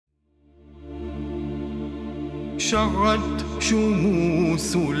شعت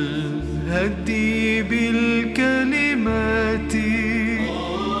شموس الهدي بالكلمات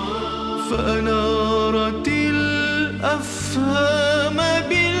فأنارت الأفهام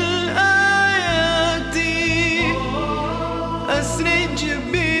بالآيات أسرج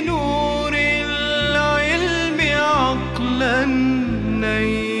بنور العلم عقلا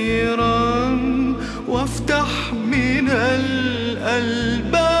نيرا وافتح من الألباب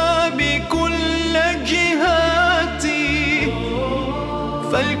كل جهاتي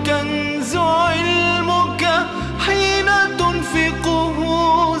فالكنز علمك حين تنفقه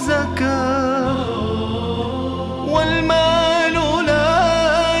زكاة والمال لا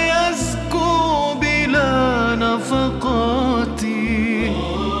يزكو بلا نفقات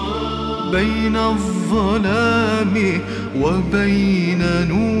بين الظلام وبين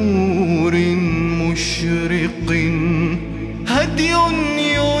نور مشرق هدي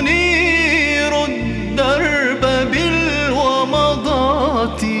ينير الدرب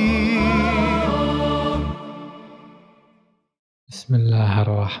بالومضات. بسم الله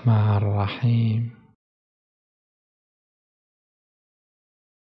الرحمن الرحيم.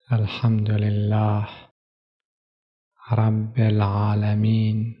 الحمد لله رب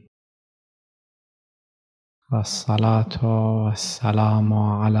العالمين، والصلاة والسلام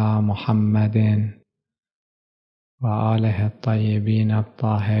على محمد وآله الطيبين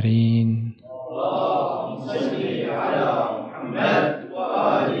الطاهرين. اللهم صل على محمد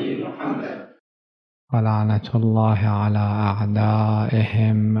وآل محمد. ولعنة الله على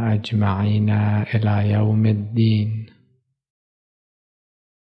أعدائهم أجمعين إلى يوم الدين.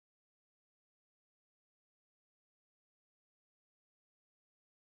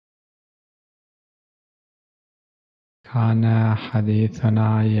 كان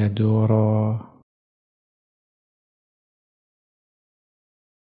حديثنا يدور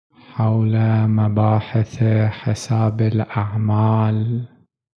حول مباحث حساب الأعمال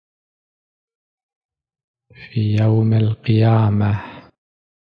في يوم القيامة،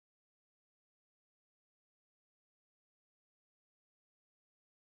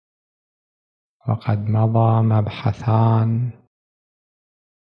 وقد مضى مبحثان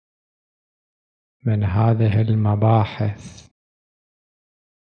من هذه المباحث.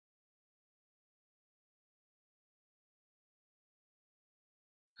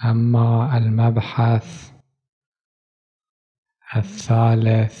 أما المبحث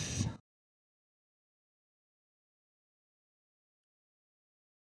الثالث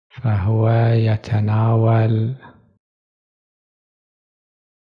فهو يتناول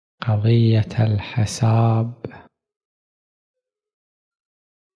قضية الحساب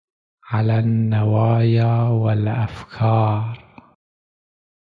على النوايا والأفكار.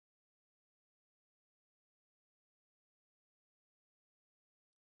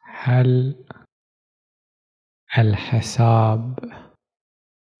 هل الحساب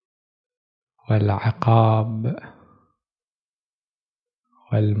والعقاب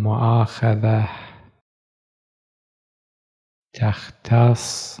والمؤاخذة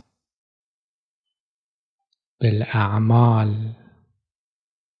تختص بالأعمال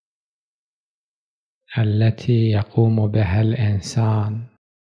التي يقوم بها الإنسان،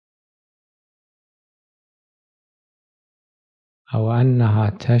 أو أنها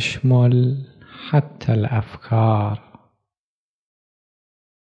تشمل حتى الأفكار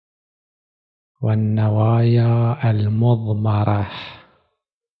والنوايا المضمرة؟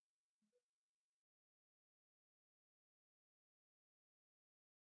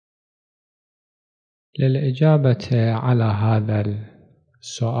 للإجابة على هذا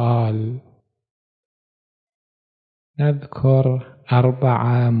السؤال نذكر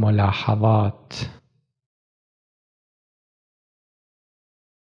 4 ملاحظات.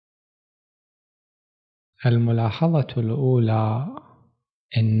 الملاحظة الأولى: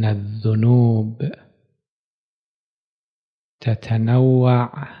 إن الذنوب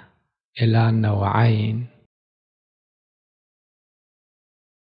تتنوع إلى نوعين: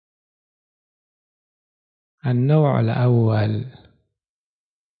 النوع الأول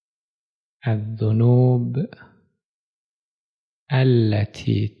الذنوب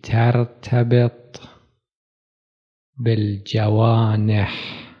التي ترتبط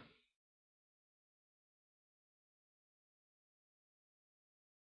بالجوانح،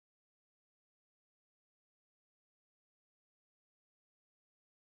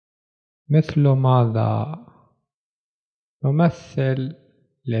 مثل ماذا؟ نمثل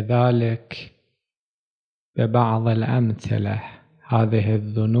لذلك ببعض الأمثلة. هذه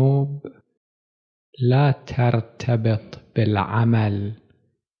الذنوب لا ترتبط بالعمل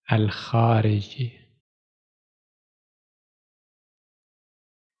الخارجي،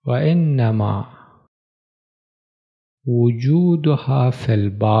 وإنما وجودها في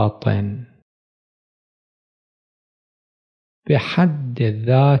الباطن بحد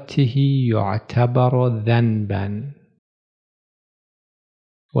ذاته يعتبر ذنبا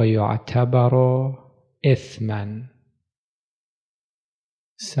ويعتبر إثما،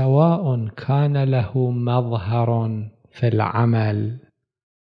 سواء كان له مظهر في العمل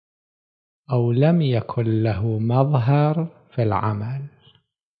أو لم يكن له مظهر في العمل.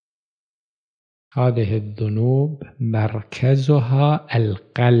 هذه الذنوب مركزها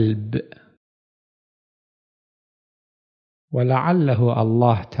القلب، ولعله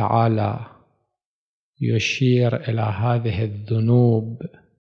الله تعالى يشير إلى هذه الذنوب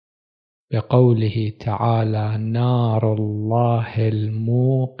بقوله تعالى: نار الله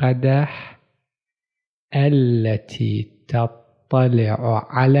الموقدة التي تطلع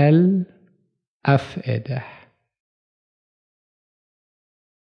على الأفئدة.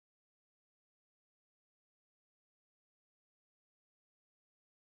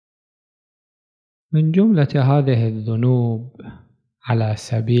 من جملة هذه الذنوب على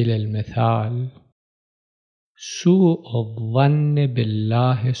سبيل المثال سوء الظن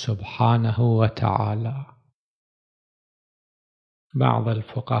بالله سبحانه وتعالى. بعض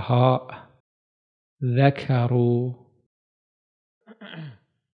الفقهاء ذكروا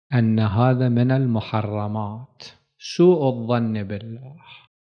أن هذا من المحرمات، سوء الظن بالله.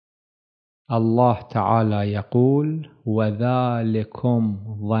 الله تعالى يقول: وذلكم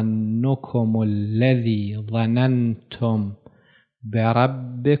ظنكم الذي ظننتم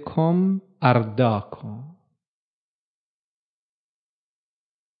بربكم أرداكم.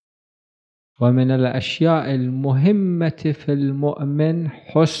 ومن الأشياء المهمة في المؤمن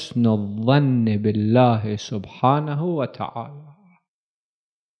حسن الظن بالله سبحانه وتعالى.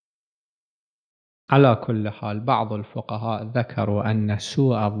 على كل حال، بعض الفقهاء ذكروا أن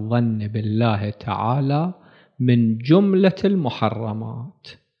سوء الظن بالله تعالى من جملة المحرمات.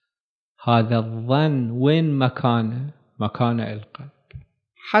 هذا الظن وين مكانه؟ مكان القلب.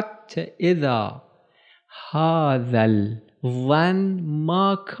 حتى إذا هذا الظن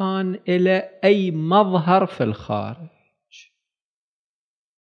ما كان إلى أي مظهر في الخارج.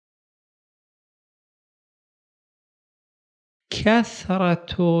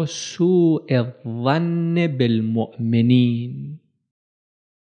 كثرة سوء الظن بالمؤمنين،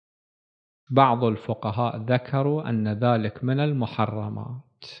 بعض الفقهاء ذكروا أن ذلك من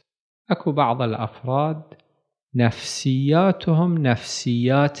المحرمات. أكو بعض الأفراد نفسياتهم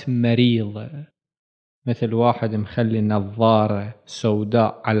نفسيات مريضة، مثل واحد مخلي نظارة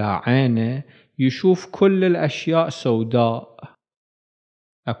سوداء على عينه يشوف كل الأشياء سوداء.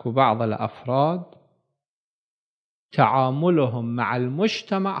 أكو بعض الأفراد تعاملهم مع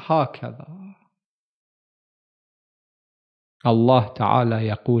المجتمع هكذا. الله تعالى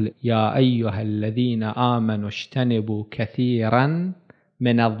يقول: يا أيها الذين آمنوا اجتنبوا كثيرا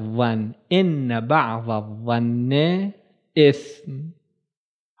من الظن إن بعض الظن إثم.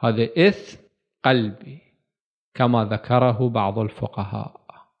 هذا إثم قلبي كما ذكره بعض الفقهاء.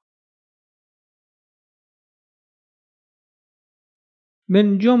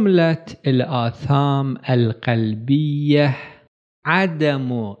 من جملة الآثام القلبية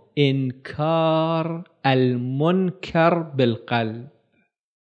عدم إنكار المنكر بالقلب.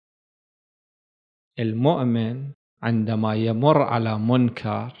 المؤمن عندما يمر على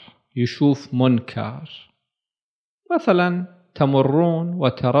منكر، يشوف منكر، مثلا تمرون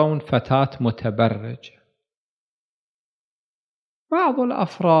وترون فتاة متبرجة، بعض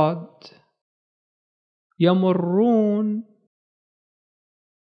الأفراد يمرون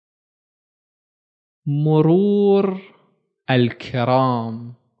مرور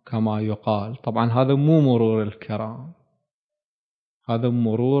الكرام كما يقال. طبعا هذا مو مرور الكرام، هذا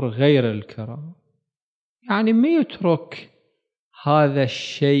مرور غير الكرام. يعني ما يترك هذا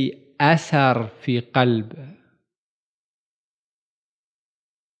الشيء أثر في قلبه،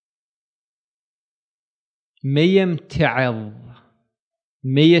 ما يمتعض،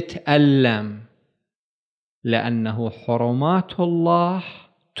 ما يتألم، لأنه حرمات الله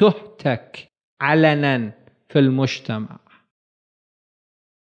تهتك علنا في المجتمع.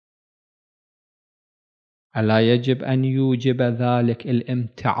 ألا يجب أن يوجب ذلك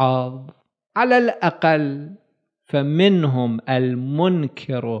الامتعاض على الأقل؟ فمنهم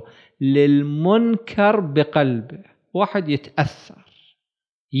المنكر للمنكر بقلبه، واحد يتأثر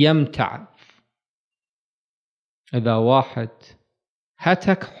يمتعض. إذا واحد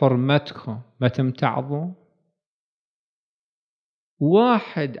هتك حرمتكم ما تمتعضون؟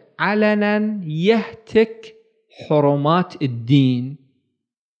 واحد علنا يهتك حرمات الدين،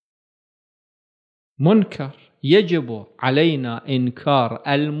 منكر. يجب علينا إنكار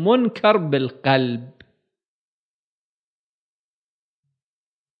المنكر بالقلب.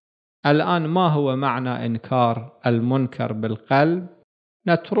 الآن ما هو معنى إنكار المنكر بالقلب؟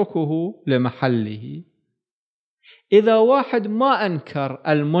 نتركه لمحله. إذا واحد ما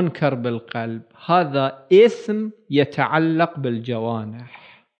أنكر المنكر بالقلب، هذا إثم يتعلق بالجوانح.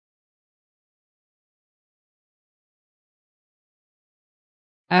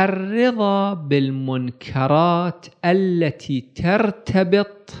 الرضا بالمنكرات التي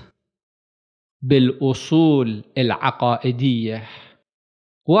ترتبط بالأصول العقائدية،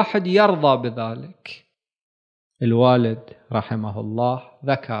 واحد يرضى بذلك. الوالد رحمه الله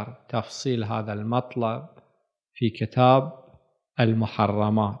ذكر تفصيل هذا المطلب في كتاب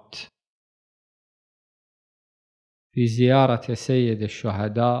المحرمات. في زيارة سيد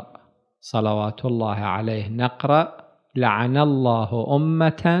الشهداء صلوات الله عليه نقرأ: لعن الله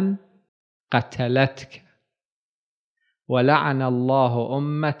أمة قتلتك، ولعن الله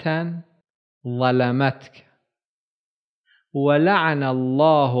أمة ظلمتك، ولعن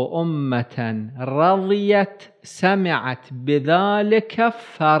الله أمة رضيت سمعت بذلك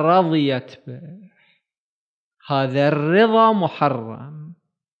فرضيت به. هذا الرضا محرم.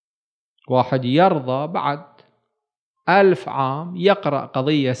 واحد يرضى بعد 1000 عام يقرأ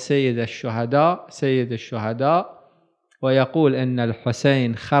قضية سيد الشهداء ويقول إن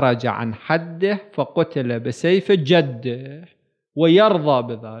الحسين خرج عن حده فقتل بسيف جده،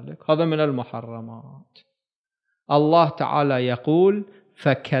 ويرضى بذلك. هذا من المحرمات. الله تعالى يقول: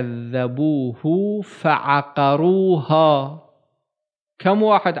 فكذبوه فعقروها. كم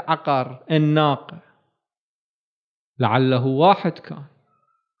واحد عقر الناقة؟ لعله واحد كان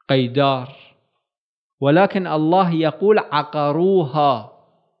قيدار، ولكن الله يقول عقروها.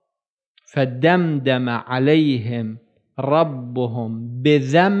 فدمدم عليهم ربهم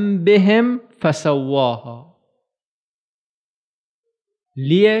بذنبهم فسواها.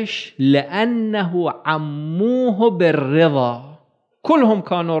 ليش؟ لأنه عموه بالرضا، كلهم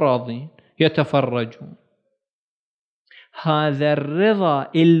كانوا راضين يتفرجون. هذا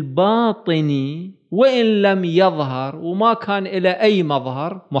الرضا الباطني وإن لم يظهر وما كان إلى أي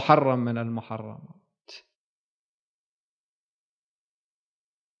مظهر محرم من المحرمات.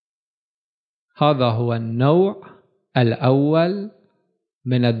 هذا هو النوع الأول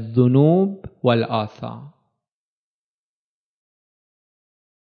من الذنوب والآثام.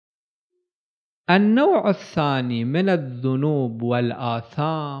 النوع الثاني من الذنوب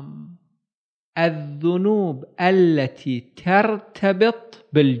والآثام الذنوب التي ترتبط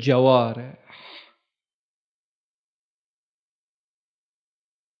بالجوارح.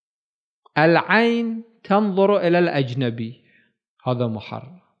 العين تنظر إلى الأجنبي، هذا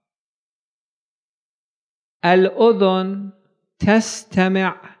محرم. الأذن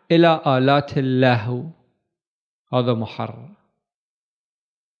تستمع إلى آلات اللهو، هذا محرم.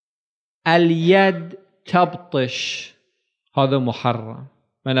 اليد تبطش، هذا محرم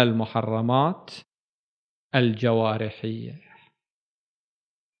من المحرمات الجوارحية.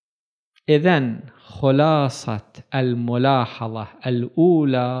 إذن خلاصة الملاحظة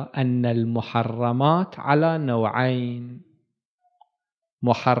الأولى أن المحرمات على نوعين: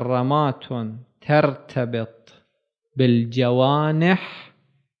 محرمات ترتبط بالجوانح،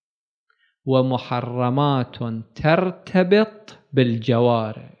 ومحرمات ترتبط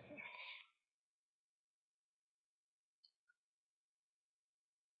بالجوارح.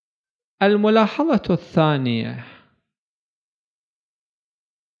 الملاحظة الثانية: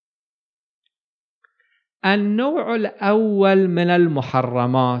 النوع الأول من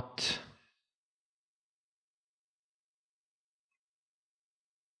المحرمات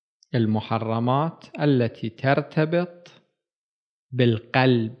المحرمات التي ترتبط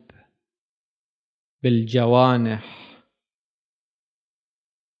بالقلب بالجوانح.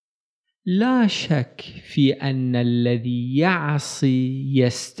 لا شك في أن الذي يعصي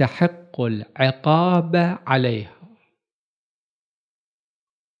يستحق العقاب عليها.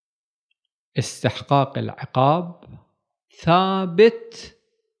 استحقاق العقاب ثابت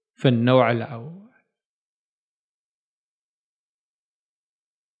في النوع الأول.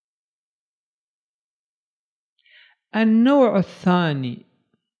 النوع الثاني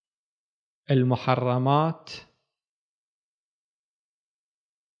المحرمات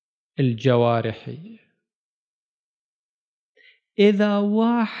الجوارحية. إذا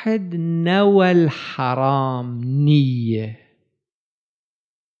واحد نوى الحرام نية،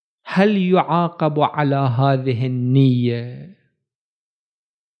 هل يعاقب على هذه النية؟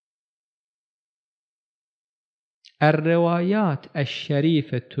 الروايات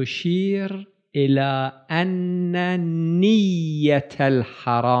الشريفة تشير إلى أن نية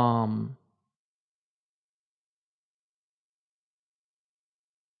الحرام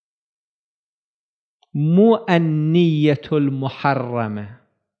مو النية المحرمة.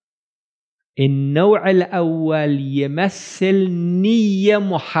 النوع الأول يمثل نية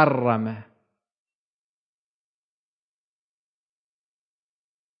محرمة،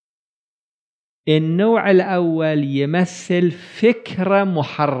 النوع الأول يمثل فكرة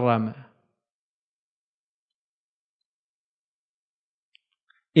محرمة.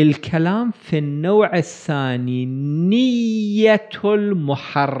 الكلام في النوع الثاني نية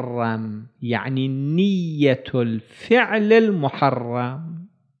المحرم، يعني نية الفعل المحرم.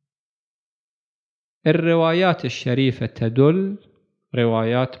 الروايات الشريفة تدل،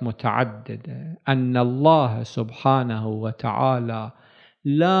 روايات متعددة، أن الله سبحانه وتعالى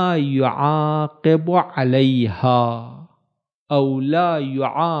لا يعاقب عليها أو لا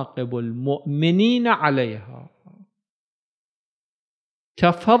يعاقب المؤمنين عليها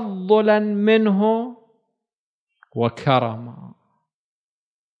تفضلا منه وكرما.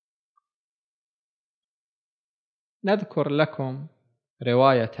 نذكر لكم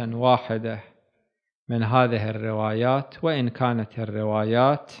رواية واحدة من هذه الروايات، وإن كانت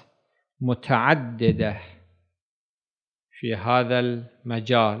الروايات متعددة في هذا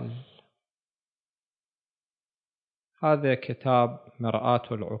المجال. هذا كتاب مرآة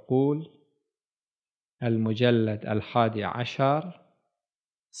العقول، المجلد 11،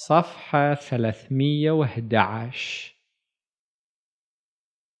 صفحة 311.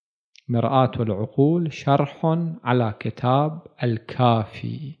 مرآة العقول شرح على كتاب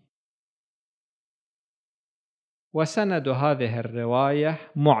الكافي. وسند هذه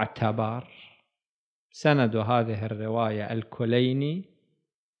الرواية معتبر، سند هذه الرواية الكليني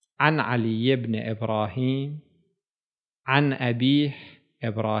عن علي بن إبراهيم عن أبيه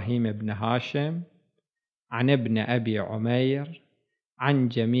إبراهيم بن هاشم عن ابن أبي عمير عن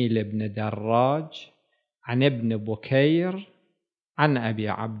جميل بن دراج عن ابن بكير عن أبي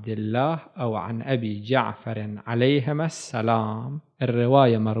عبد الله أو عن أبي جعفر عليهما السلام.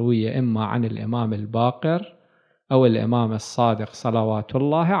 الرواية مروية إما عن الإمام الباقر أو الإمام الصادق صلوات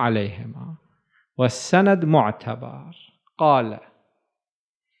الله عليهما، والسند معتبر. قال: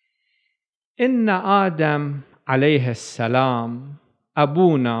 إن آدم عليه السلام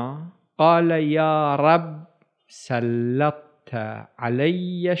أبونا قال: يا رب سلطت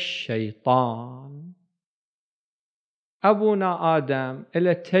علي الشيطان. أبونا آدم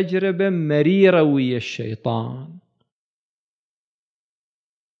إلى تجربة مريرة ويا الشيطان،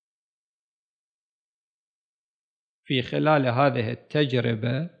 في خلال هذه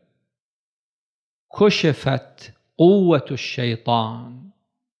التجربة كشفت قوة الشيطان.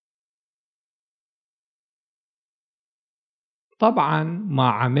 طبعا ما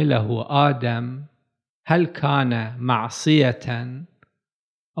عمله آدم هل كان معصية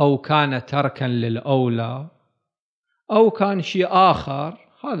أو كان تركا للأولى أو كان شيء آخر،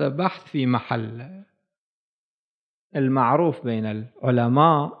 هذا بحث في محله. المعروف بين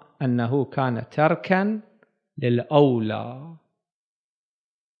العلماء أنه كان تركا للأولى.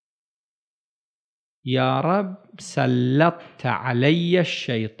 يا رب سلطت علي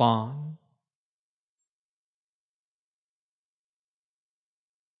الشيطان.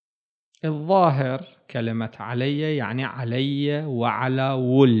 الظاهر كلمة علي يعني علي وعلى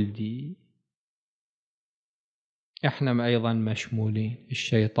ولدي، احنا أيضا مشمولين،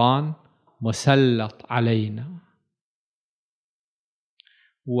 الشيطان مسلط علينا.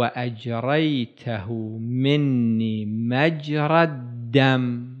 وأجريته مني مجرى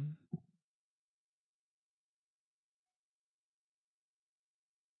الدم.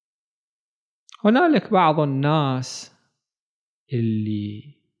 هنالك بعض الناس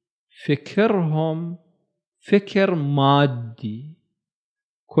اللي فكرهم فكر مادي،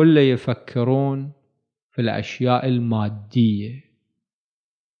 كله يفكرون في الأشياء المادية،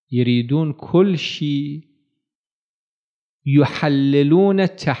 يريدون كل شيء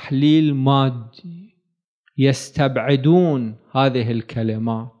يحللون تحليل مادي، يستبعدون هذه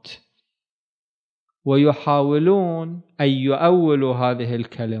الكلمات ويحاولون أن يؤولوا هذه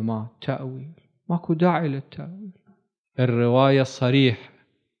الكلمات تأويل. ماكو داعي للتأويل، الرواية صريحة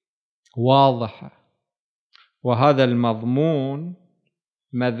واضحة، وهذا المضمون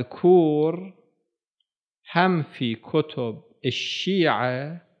مذكور هم في كتب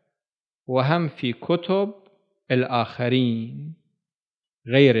الشيعة وهم في كتب الآخرين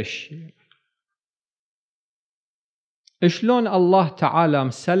غير الشيعة. شلون الله تعالى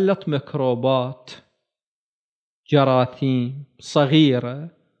مسلط ميكروبات، جراثيم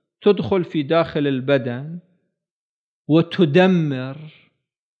صغيرة تدخل في داخل البدن وتدمر.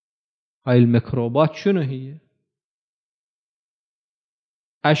 هاي الميكروبات شنو هي؟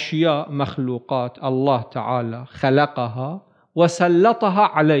 أشياء مخلوقات الله تعالى خلقها وسلطها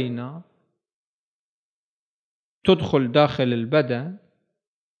علينا، تدخل داخل البدن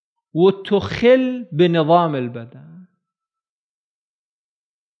وتخل بنظام البدن.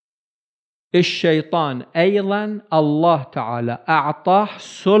 الشيطان أيضا الله تعالى أعطاه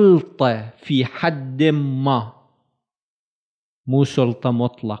سلطة في حد ما، مو سلطة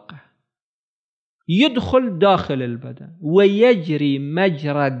مطلقة، يدخل داخل البدن ويجري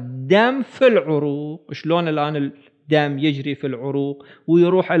مجرى الدم في العروق. شلون الآن الدم يجري في العروق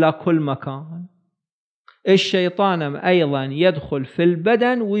ويروح إلى كل مكان، الشيطان أيضا يدخل في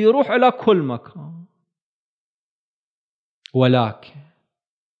البدن ويروح إلى كل مكان. ولكن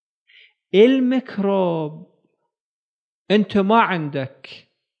الميكروب أنت ما عندك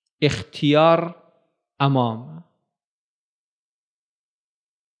اختيار أمامه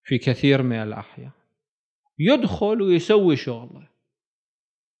في كثير من الأحيان، يدخل ويسوي شغله،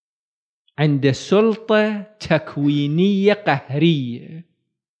 عنده سلطة تكوينية قهرية.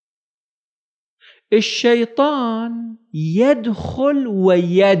 الشيطان يدخل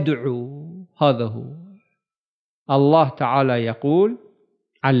ويدعو، هذا هو. الله تعالى يقول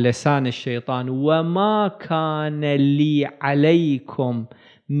عن لسان الشيطان: وما كان لي عليكم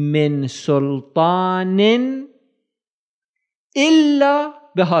من سلطان إلا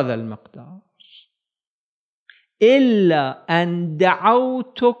بهذا المقدار، إلا أن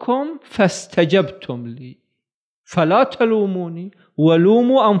دعوتكم فاستجبتم لي فلا تلوموني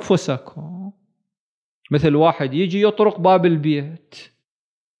ولوموا أنفسكم. مثل واحد يجي يطرق باب البيت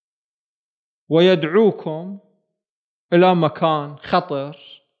ويدعوكم إلى مكان خطر،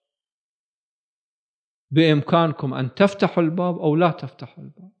 بإمكانكم أن تفتحوا الباب أو لا تفتحوا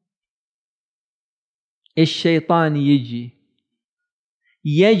الباب. الشيطان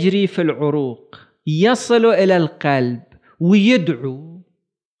يجري في العروق، يصل إلى القلب ويدعو: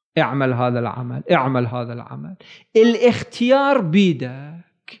 اعمل هذا العمل، اعمل هذا العمل. الاختيار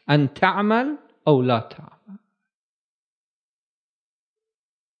بيدك أن تعمل أو لا تعمل.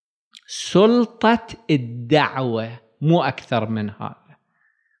 سلطة الدعوة، مو أكثر من هذا،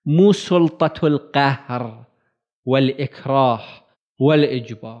 مو سلطة القهر والإكراه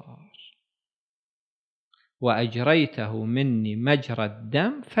والإجبار. وأجريته مني مجرى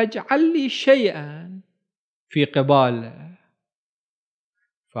الدم فاجعل لي شيئا في قباله.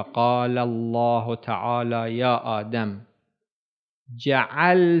 فقال الله تعالى: يا آدم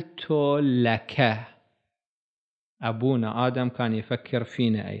جعلت لك. أبونا آدم كان يفكر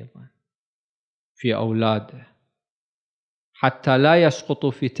فينا أيضا، في أولاده، حتى لا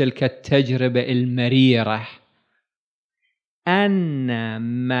يسقطوا في تلك التجربة المريرة، أن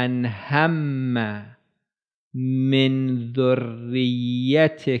من هم من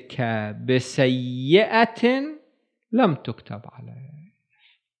ذريتك بسيئة لم تكتب عليه.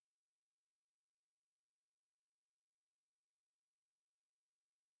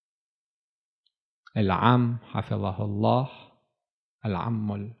 العم حفظه الله،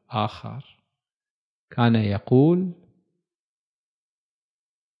 العم الآخر، كان يقول: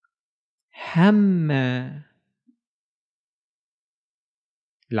 هم،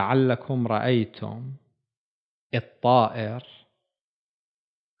 لعلكم رأيتم الطائر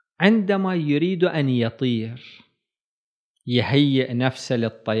عندما يريد أن يطير يهيئ نفسه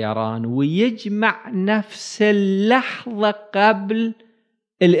للطيران ويجمع نفسه اللحظة قبل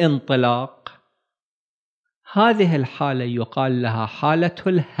الانطلاق. هذه الحالة يقال لها حالة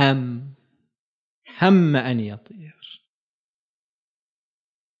الهم، هم أن يطير.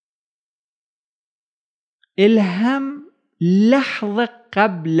 الهم لحظة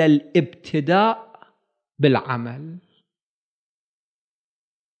قبل الابتداء بالعمل.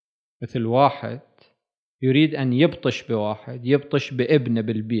 مثل واحد يريد أن يبطش بواحد، يبطش بابنه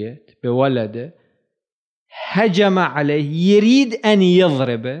بالبيت، بولده، هجم عليه يريد أن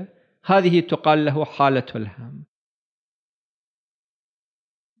يضربه، هذه تقال له حالة الهم.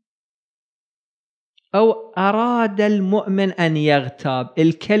 أو أراد المؤمن أن يغتاب،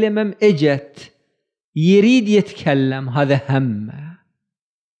 الكلمة اجت يريد يتكلم، هذا هم.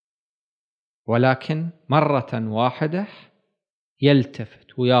 ولكن مرة واحدة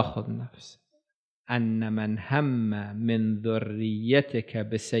يلتفت وياخذ نفسه. أن من هم من ذريتك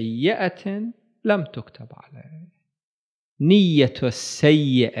بسيئة لم تكتب عليه. نية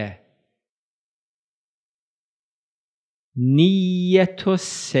السيئة، نية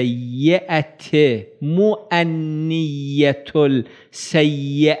السيئة، مو النية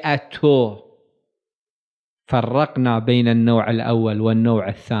السيئة. فرقنا بين النوع الأول والنوع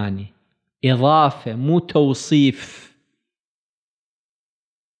الثاني، إضافة مو توصيف.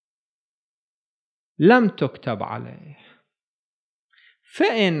 لم تكتب عليه،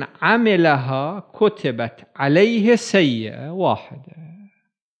 فإن عملها كتبت عليه سيئة واحدة.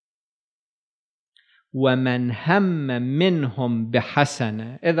 ومن هم منهم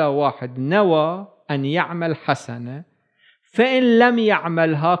بحسنة، إذا واحد نوى أن يعمل حسنة فإن لم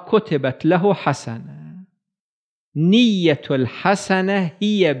يعملها كتبت له حسنة. نية الحسنة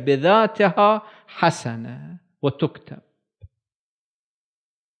هي بذاتها حسنة وتكتب.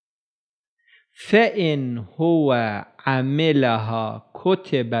 فإن هو عملها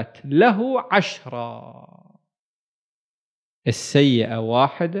كتبت له 10، السيئة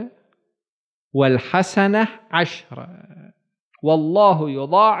 1 والحسنة 10، والله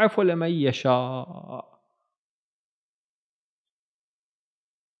يضاعف لمن يشاء.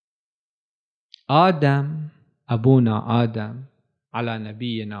 آدم، أبونا آدم على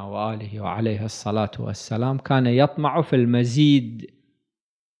نبينا وآله وعليه الصلاة والسلام، كان يطمع في المزيد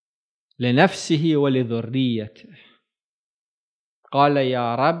لنفسه ولذريته. قال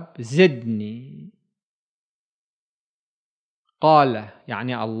يا رب زدني. قال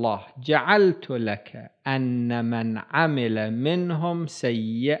يعني الله جعلت لك أن من عمل منهم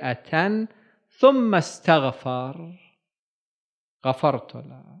سيئة ثم استغفر غفرت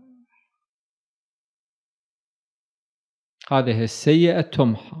له. هذه السيئة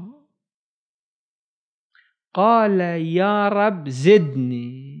تمحى. قال يا رب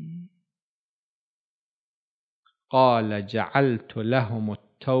زدني. قال جعلت لهم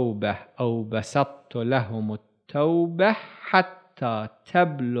التوبة أو بسطت لهم التوبة حتى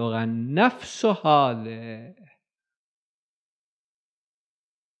تبلغ النفس هذا،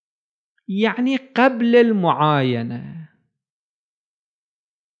 يعني قبل المعاينة.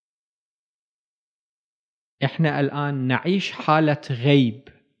 احنا الآن نعيش حالة غيب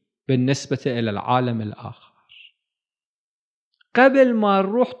بالنسبة إلى العالم الآخر. قبل ما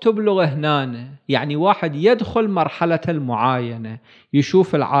نروح تبلغ هنا، يعني واحد يدخل مرحلة المعاينة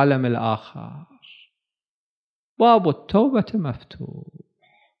يشوف العالم الآخر، باب التوبة مفتوح.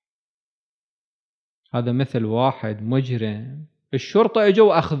 هذا مثل واحد مجرم الشرطة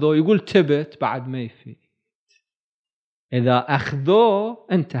اجوا أخذوه، يقول تبت بعد ما يفيد. إذا أخذوه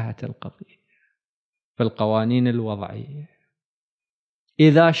انتهت القضية في القوانين الوضعية.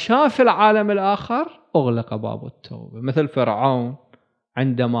 إذا شاف العالم الآخر أغلق باب التوبة. مثل فرعون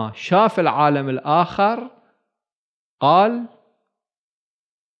عندما شاف العالم الآخر قال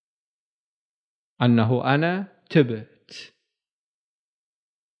أنه أنا تبت.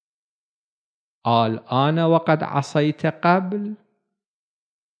 قال أنا وقد عصيت قبل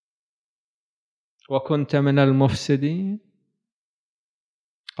وكنت من المفسدين.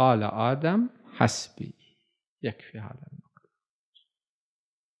 قال آدم حسبي، يكفي هذا المقدار.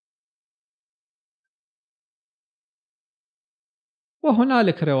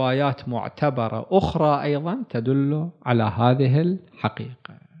 وهنالك روايات معتبرة أخرى أيضا تدل على هذه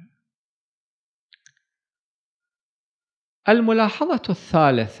الحقيقة. الملاحظة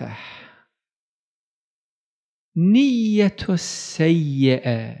الثالثة: نية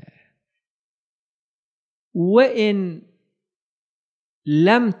السيئة وإن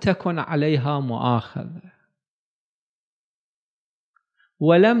لم تكن عليها مؤاخذة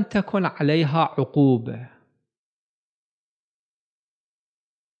ولم تكن عليها عقوبة،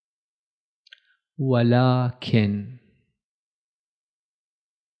 ولكن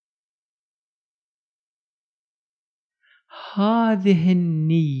هذه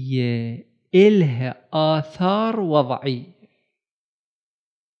النية إلها آثار وضعية.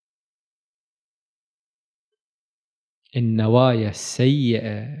 النوايا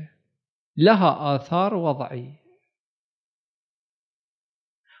السيئة لها آثار وضعية،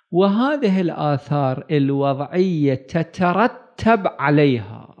 وهذه الآثار الوضعية تترتب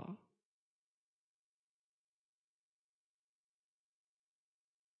عليها.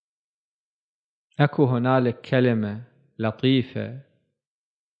 أكو هنالك كلمة لطيفة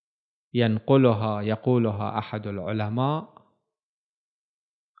يقولها أحد العلماء،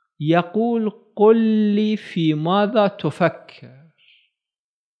 يقول قل لي في ماذا تفكر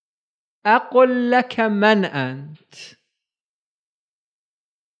أقل لك من أنت.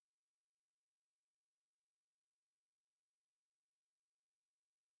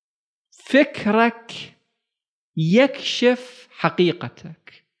 فكرك يكشف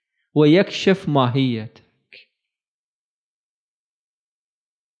حقيقتك ويكشف ماهيتك.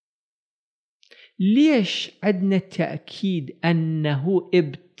 ليش عندنا تأكيد أنه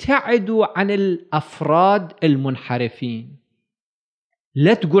ابتعدوا عن الأفراد المنحرفين،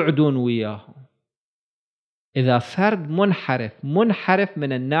 لا تقعدون وياهم. إذا فرد منحرف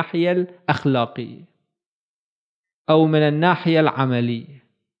من الناحية الأخلاقية أو من الناحية العملية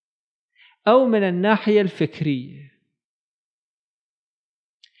أو من الناحية الفكرية،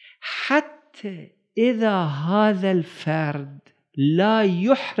 حتى إذا هذا الفرد لا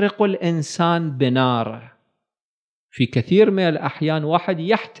يحرق الإنسان بناره. في كثير من الأحيان واحد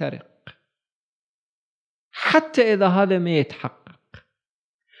يحترق حتى إذا هذا ما يتحقق،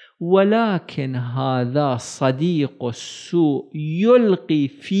 ولكن هذا صديق السوء يلقي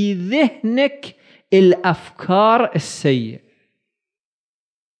في ذهنك الأفكار السيئة.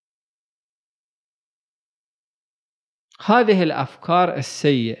 هذه الأفكار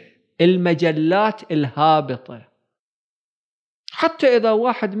السيئة، المجلات الهابطة، حتى إذا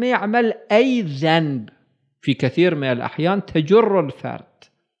واحد ما يعمل أي ذنب في كثير من الأحيان تجر الفرد.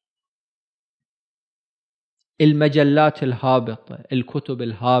 المجلات الهابطة، الكتب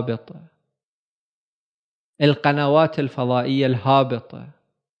الهابطة، القنوات الفضائية الهابطة،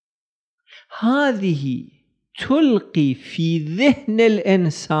 هذه تلقي في ذهن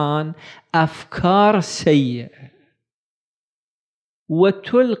الإنسان أفكار سيئة،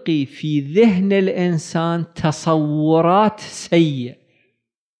 وتلقي في ذهن الإنسان تصورات سيئة.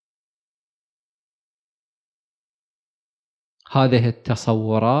 هذه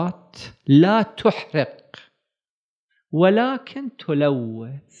التصورات لا تحرق ولكن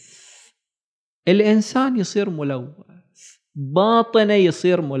تلوث. الإنسان يصير ملوث، باطنه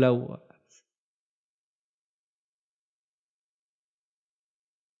يصير ملوث.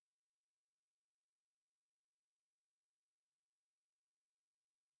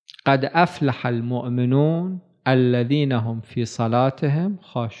 قد أفلح المؤمنون الذين هم في صلاتهم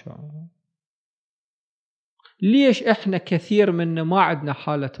خاشعون. ليش إحنا كثير منا ما عندنا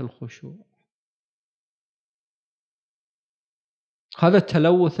حالة الخشوع؟ هذا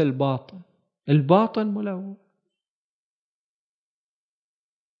تلوث الباطن، الباطن ملوث.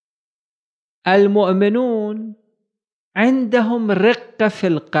 المؤمنون عندهم رقة في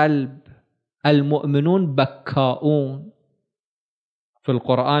القلب، المؤمنون بكاؤون. في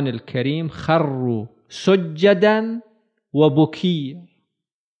القرآن الكريم خروا سجدا وبكيا.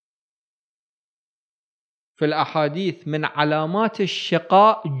 في الأحاديث من علامات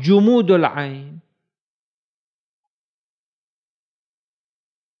الشقاء جمود العين.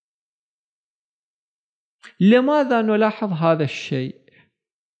 لماذا نلاحظ هذا الشيء؟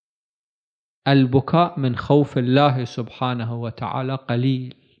 البكاء من خوف الله سبحانه وتعالى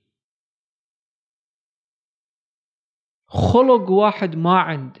قليل. خلق واحد ما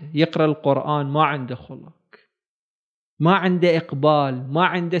عنده، يقرأ القرآن ما عنده خلق، ما عنده إقبال، ما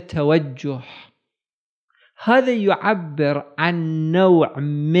عنده توجه، هذا يعبر عن نوع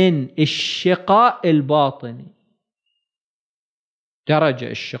من الشقاء الباطني.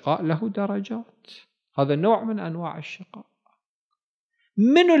 درجة الشقاء له درجات، هذا نوع من أنواع الشقاء.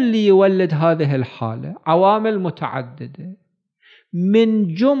 من اللي يولد هذه الحالة؟ عوامل متعددة.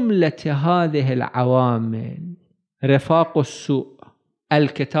 من جملة هذه العوامل رفاق السوء،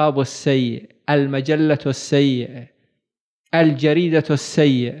 الكتاب السيء، المجلة السيئة، الجريدة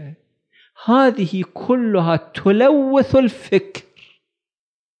السيئة، هذه كلها تلوث الفكر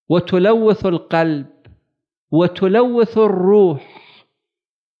وتلوث القلب وتلوث الروح.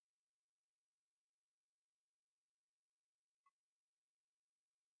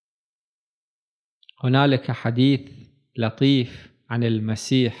 هنالك حديث لطيف عن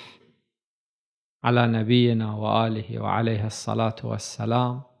المسيح على نبينا وآله وعليه الصلاة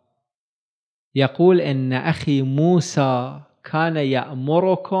والسلام، يقول إن أخي موسى كان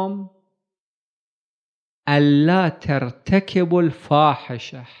يأمركم ألا ترتكبوا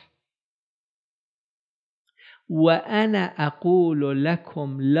الفاحشة، وأنا أقول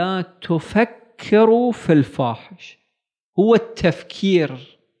لكم لا تفكروا في الفاحشة. هو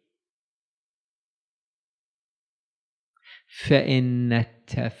التفكير، فإن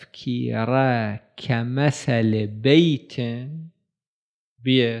التفكير كمثل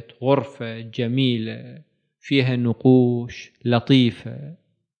بيت غرفة جميلة فيها نقوش لطيفة،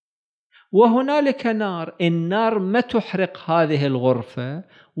 وهنالك نار، النار ما تحرق هذه الغرفة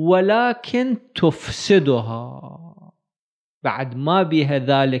ولكن تفسدها، بعد ما بها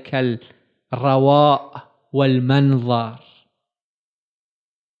ذلك الرواء والمنظر،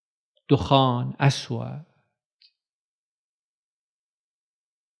 دخان أسود.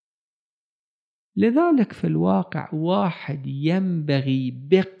 لذلك في الواقع واحد ينبغي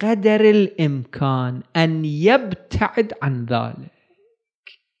بقدر الإمكان أن يبتعد عن ذلك.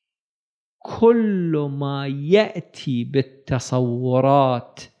 كل ما يأتي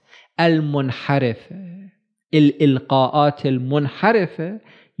بالتصورات المنحرفة، الإلقاءات المنحرفة،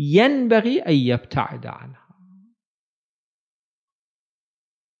 ينبغي أن يبتعد عنها.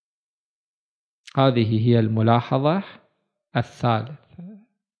 هذه هي الملاحظة الثالثة.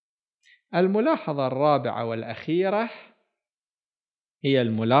 الملاحظة الرابعة والأخيرة هي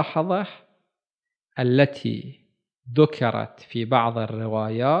الملاحظة التي ذكرت في بعض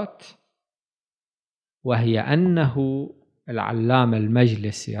الروايات، وهي أنه العلامة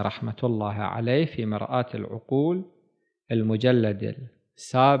المجلسي رحمه الله عليه في مرآة العقول المجلد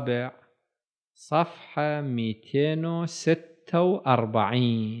 7 صفحة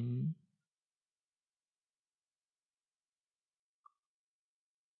 246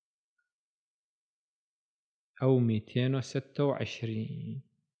 أو 226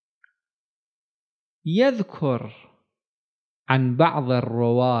 يذكر عن بعض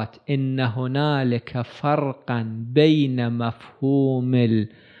الرواة إن هنالك فرقا بين مفهوم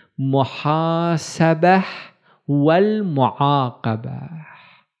المحاسبة والمعاقبة.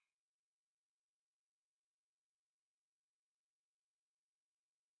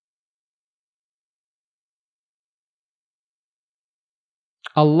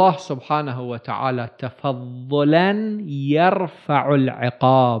 الله سبحانه وتعالى تفضلا يرفع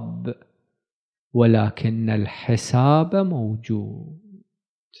العقاب، ولكن الحساب موجود.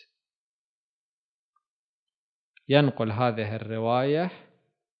 ينقل هذه الرواية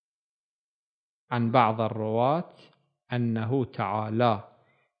عن بعض الرواة أنه تعالى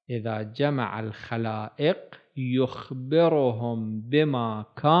إذا جمع الخلائق يخبرهم بما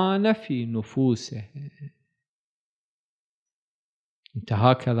كان في نفوسهم. أنت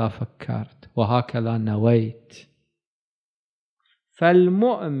هكذا فكرت وهكذا نويت،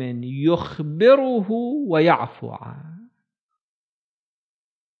 فالمؤمن يخبره ويعفو عنه،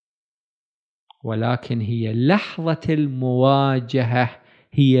 ولكن هي لحظة المواجهة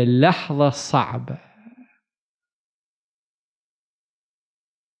هي اللحظة الصعبة.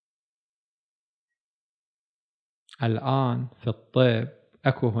 الآن في الطب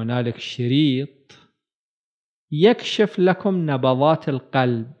أكو هنالك شريط يكشف لكم نبضات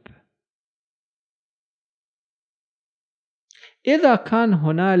القلب. إذا كان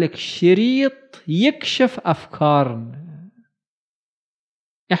هنالك شريط يكشف أفكارنا،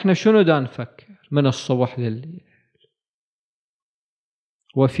 إحنا شنو دا نفكر من الصبح لليل؟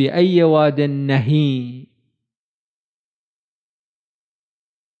 وفي أي واد نهي؟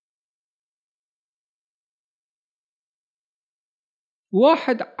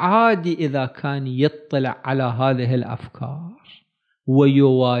 واحد عادي إذا كان يطلع على هذه الأفكار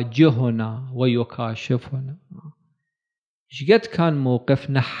ويواجهنا ويكاشفنا، إيش قد كان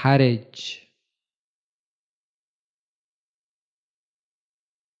موقفنا حرج.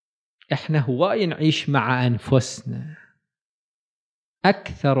 إحنا هواي نعيش مع أنفسنا،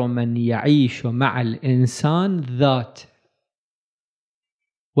 أكثر من يعيش مع الإنسان ذاته،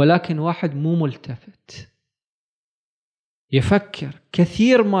 ولكن واحد مو ملتفت، يفكر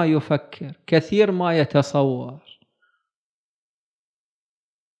كثير ما يفكر، كثير ما يتصور،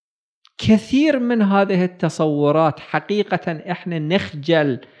 كثير من هذه التصورات حقيقة إحنا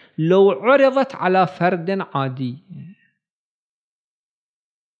نخجل لو عرضت على فرد عادي.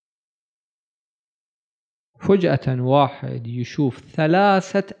 فجأة واحد يشوف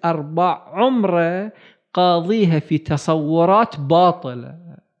 3/4 عمره قاضيها في تصورات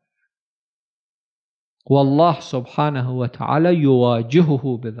باطلة، والله سبحانه وتعالى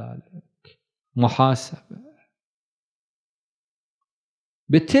يواجهه بذلك محاسبة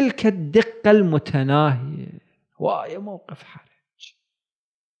بتلك الدقة المتناهية. وآية موقف حرج،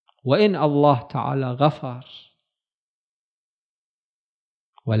 وإن الله تعالى غفر،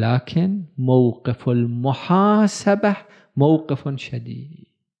 ولكن موقف المحاسبة موقف شديد.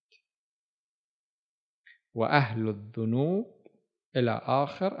 وأهل الذنوب إلى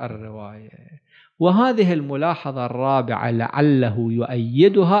آخر الرواية. وهذه الملاحظة الرابعة لعله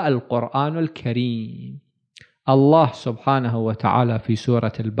يؤيدها القرآن الكريم. الله سبحانه وتعالى في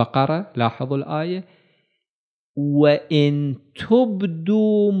سورة البقرة، لاحظوا الآية: وإن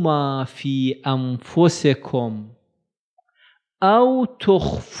تبدوا ما في أنفسكم أو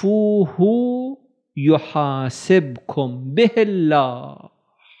تخفوه يحاسبكم به الله.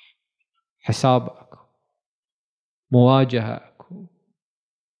 حسابك، مواجهك،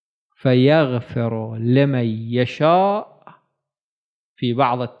 فيغفر لمن يشاء في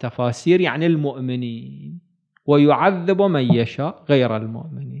بعض التفاسير يعني المؤمنين، ويعذب من يشاء غير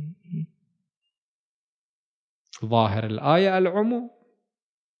المؤمنين. ظاهر الآية العموم،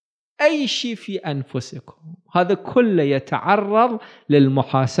 أي شيء في أنفسكم هذا كله يتعرض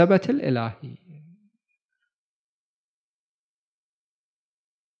للمحاسبة الإلهية.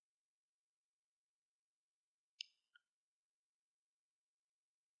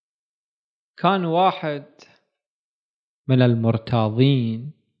 كان واحد من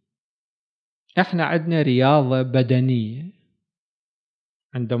المرتاضين، احنا عندنا رياضة بدنية،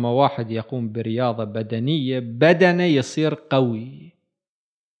 عندما واحد يقوم برياضة بدنية بدنه يصير قوي.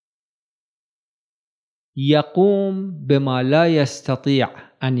 يقوم بما لا يستطيع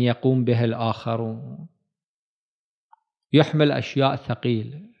أن يقوم به الآخرون، يحمل أشياء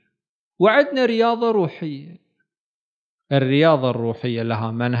ثقيلة. وعندنا رياضة روحية، الرياضة الروحية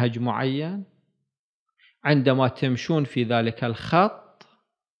لها منهج معين، عندما تمشون في ذلك الخط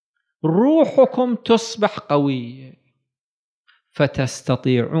روحكم تصبح قوية،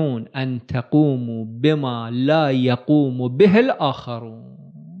 فتستطيعون أن تقوموا بما لا يقوم به الآخرون.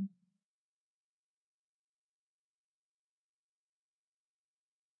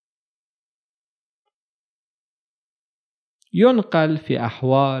 ينقل في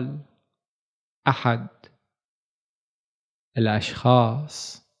أحوال أحد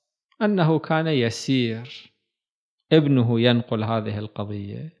الأشخاص أنه كان يسير، ابنه ينقل هذه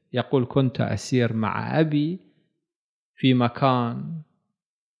القضية، يقول: كنت أسير مع أبي في مكان،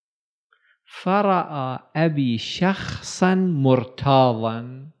 فرأى أبي شخصا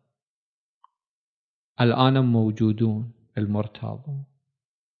مرتاضا، الآن موجودون المرتاضون،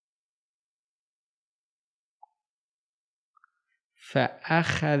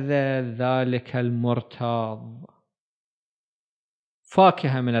 فأخذ ذلك المرتاض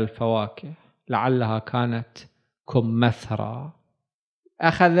فاكهة من الفواكه، لعلها كانت كمثرى،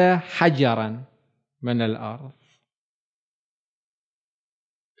 أخذ حجرا من الأرض،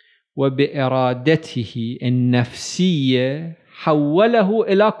 وبإرادته النفسية حوله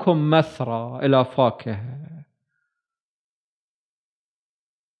إلى كمثرى، إلى فاكهة.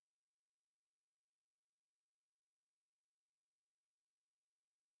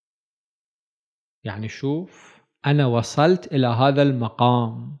 يعني شوف، أنا وصلت إلى هذا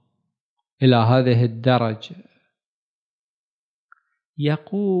المقام، إلى هذه الدرجة.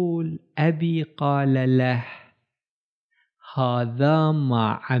 يقول: أبي قال له: هذا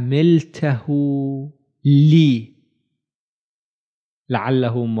ما عملته لي،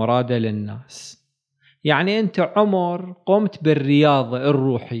 لعله مراد للناس. يعني أنت عمر قمت بالرياضة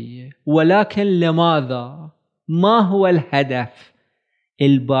الروحية، ولكن لماذا؟ ما هو الهدف؟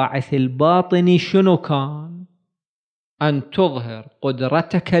 الباعث الباطني شنو كان؟ أن تظهر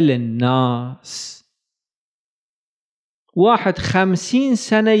قدرتك للناس. واحد 50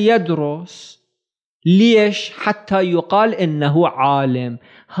 سنة يدرس، ليش؟ حتى يقال إنه عالم.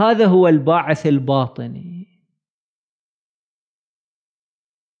 هذا هو الباعث الباطني.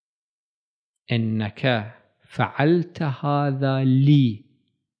 إنك فعلت هذا لي،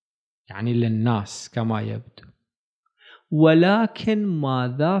 يعني للناس كما يبدو، ولكن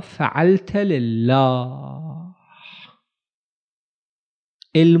ماذا فعلت لله؟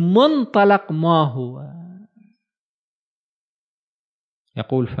 المنطلق ما هو؟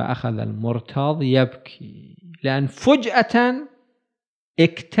 يقول: فأخذ المرتاض يبكي، لأن فجأة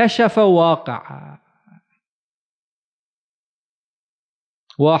اكتشف واقعا.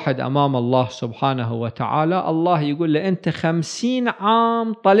 واحد أمام الله سبحانه وتعالى، الله يقول له: أنت 50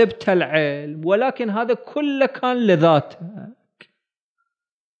 عام طلبت العلم، ولكن هذا كله كان لذاتك،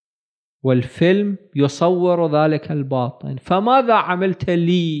 والفيلم يصور ذلك الباطن، فماذا عملت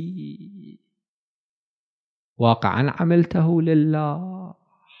لي؟ واقعا عملته لله.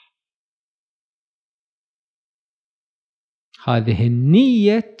 هذه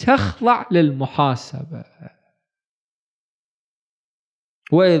النية تخضع للمحاسبة.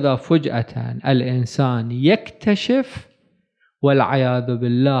 وإذا فجأة الإنسان يكتشف والعياذ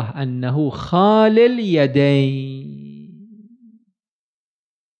بالله أنه خالي اليدين،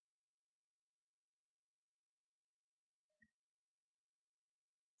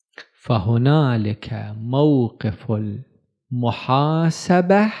 فهنالك موقف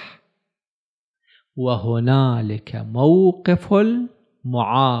المحاسبة وهنالك موقف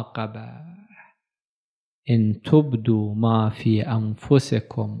المعاقبة. إن تبدوا ما في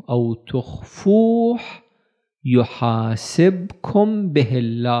أنفسكم أو تخفوه يحاسبكم به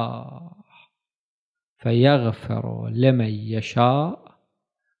الله، فيغفر لمن يشاء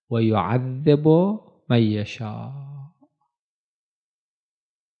ويعذب من يشاء.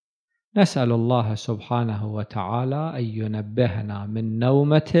 نسأل الله سبحانه وتعالى أن ينبهنا من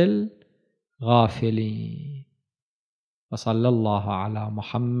نومة الغافلين. وصلى الله على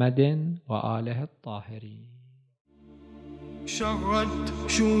محمد وآله الطاهرين. شعت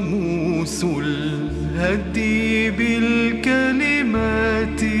شموس الهدي بالكلمات،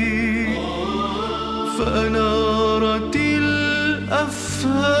 فأنارت الأفهام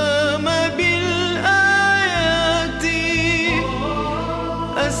بالآيات.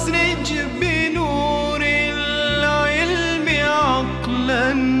 أسرج بنور العلم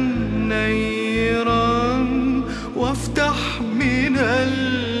عقلا نيرا، وافتح من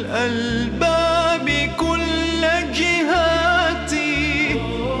الألباب كل جهاتي،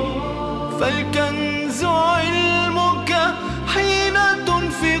 فالكنز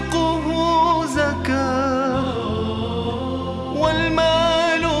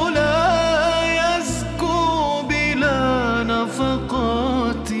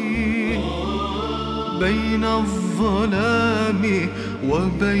بين الظلام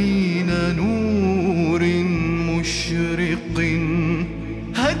وبين نور مشرق،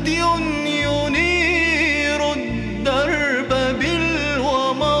 هدي